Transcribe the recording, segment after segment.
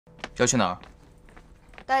要去哪儿？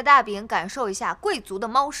带大饼感受一下贵族的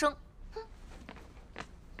猫生。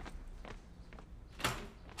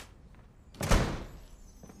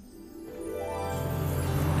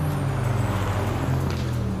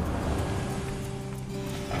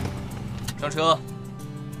上车，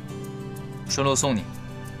顺路送你。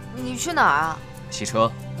你去哪儿啊？洗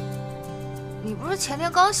车。你不是前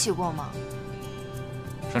天刚洗过吗？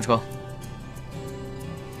上车。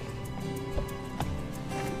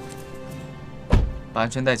把安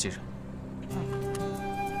全带系上。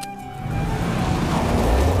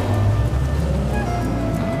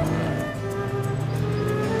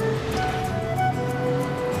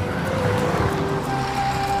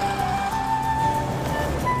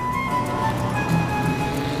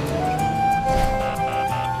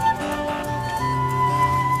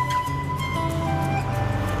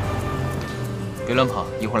别乱跑，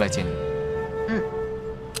一会儿来接你。嗯。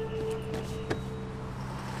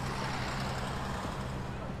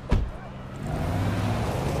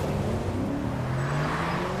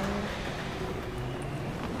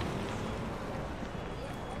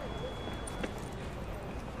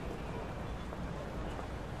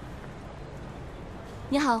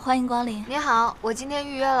你好，欢迎光临。你好，我今天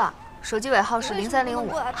预约了，手机尾号是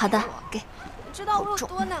0305。好的，给。你知道我有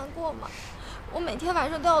多难过吗？我每天晚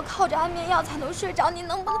上都要靠着安眠药才能睡着，你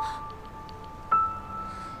能不能？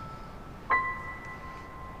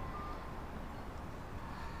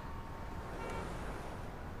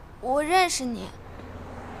我认识你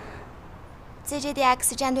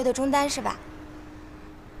，ZGDX 战队的中单是吧？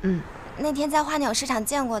嗯，那天在花鸟市场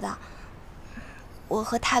见过的，我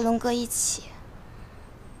和泰伦哥一起。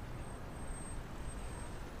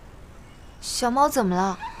小猫怎么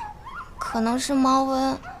了？可能是猫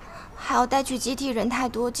瘟。还要带去集体，人太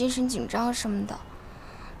多，精神紧张什么的。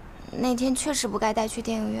那天确实不该带去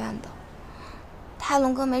电影院的。泰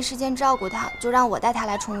伦哥没时间照顾他，就让我带他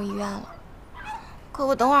来宠物医院了。可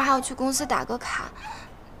我等会儿还要去公司打个卡，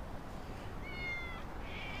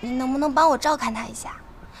你能不能帮我照看他一下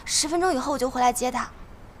？10分钟以后我就回来接他。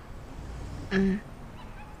嗯，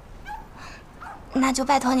那就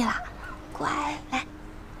拜托你了，乖，来。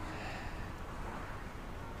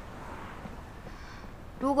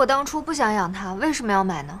如果当初不想养它，为什么要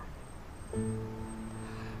买呢？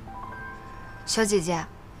小姐姐，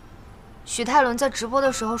许泰伦在直播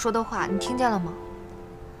的时候说的话，你听见了吗？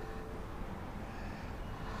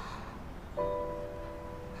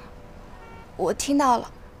我听到了。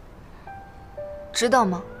知道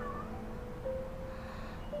吗？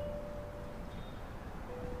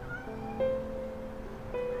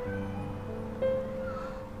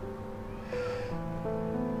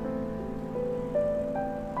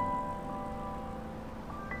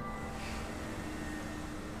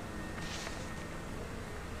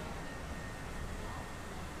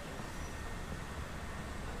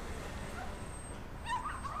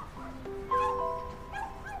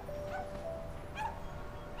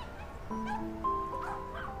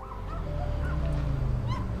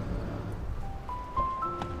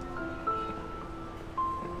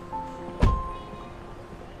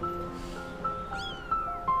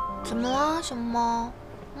怎么了，小猫？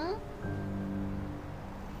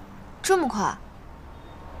这么快？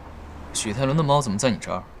许泰伦的猫怎么在你这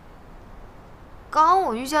儿？刚刚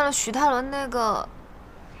我遇见了许泰伦那个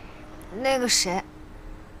谁，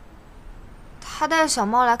他带小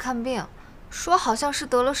猫来看病，说好像是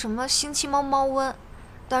得了什么星期猫猫瘟，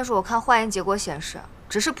但是我看化验结果显示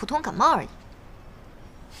只是普通感冒而已。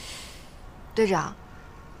队长，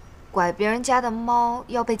拐别人家的猫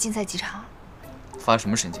要被禁赛几场？发什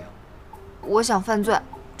么神经？我想犯罪。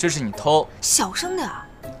这是你偷。小声点儿，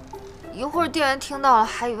一会儿店员听到了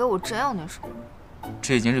还以为我真要那什么。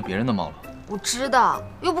这已经是别人的猫了。我知道，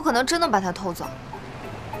又不可能真的把它偷走。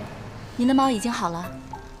您的猫已经好了。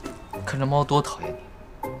看这猫多讨厌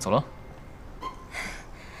你。走了。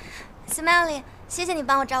Smiley， 谢谢你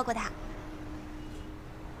帮我照顾它。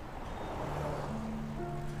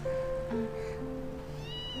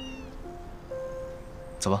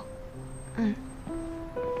走吧。嗯。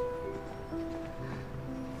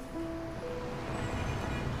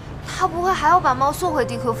他不会还要把猫送回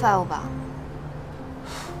DQ5 吧？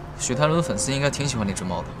许泰伦粉丝应该挺喜欢那只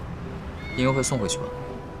猫的，应该会送回去吧。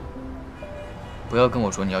不要跟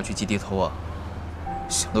我说你要去基地偷啊，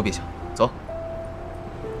想都别想。走。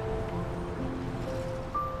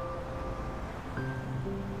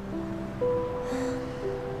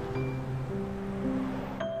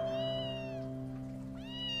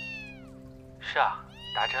是啊，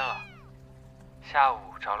打针了。下午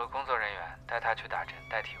找了工作人员带他去打针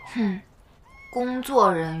代替我。工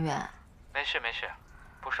作人员。没事没事，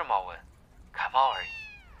不是猫瘟，感冒而已。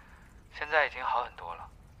现在已经好很多了。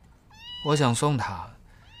我想送他，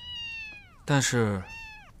但是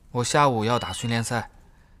我下午要打训练赛。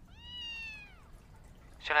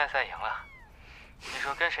训练赛赢了，你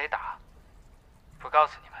说跟谁打？不告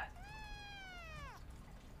诉你们。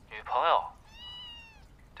女朋友？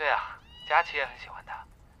对啊，佳琪也很喜欢他，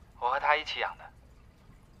我和他一起养的。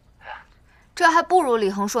这还不如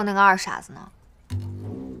李恒说那个二傻子呢。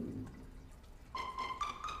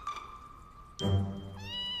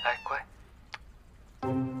来，乖。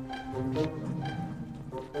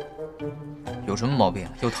有什么毛病？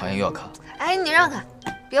又讨厌又要看。哎，你让开，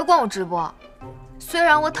别管我直播。虽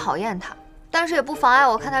然我讨厌他，但是也不妨碍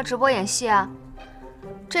我看他直播演戏啊。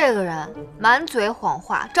这个人满嘴谎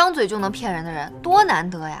话，张嘴就能骗人的人，多难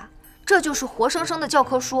得呀！这就是活生生的教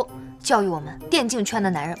科书，教育我们电竞圈的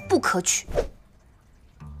男人不可取。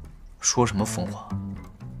说什么疯话？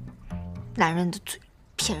男人的嘴，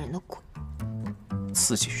骗人的鬼。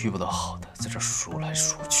自己遇不到好的，在这说来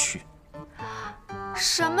说去。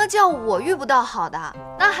什么叫我遇不到好的？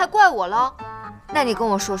那还怪我喽？那你跟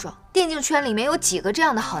我说说，电竞圈里面有几个这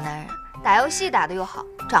样的好男人？打游戏打得又好，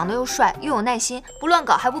长得又帅，又有耐心，不乱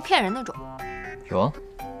搞还不骗人那种。有啊。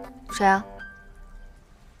谁啊？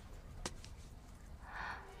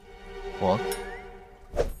我。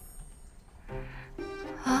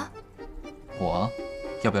啊？我，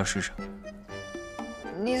要不要试试？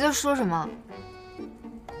你在说什么？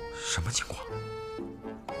什么情况？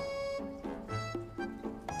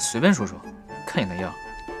随便说说，看你那样，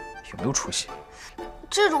有没有出息？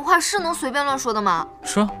这种话是能随便乱说的吗？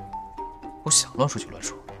是啊，我想乱说就乱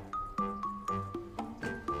说。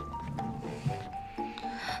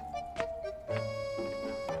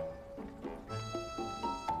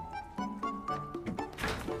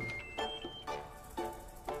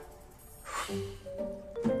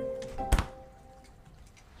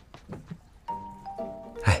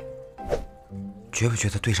哎，觉不觉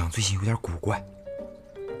得队长最近有点古怪？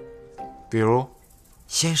比如，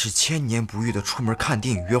先是千年不遇的出门看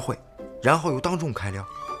电影约会，然后又当众开撩，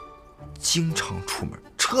经常出门，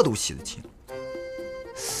车都洗得清。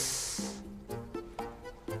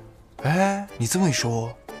哎，你这么一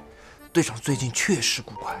说，队长最近确实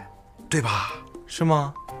古怪，对吧？是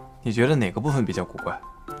吗？你觉得哪个部分比较古怪？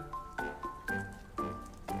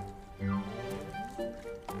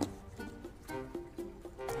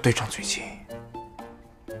队长最近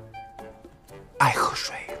爱喝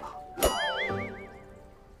水了。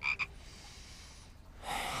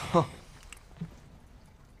哼。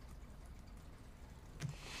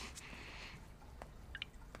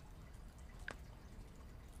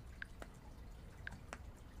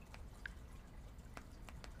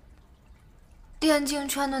电竞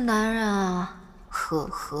圈的男人啊，呵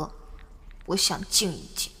呵，我想静一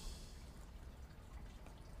静。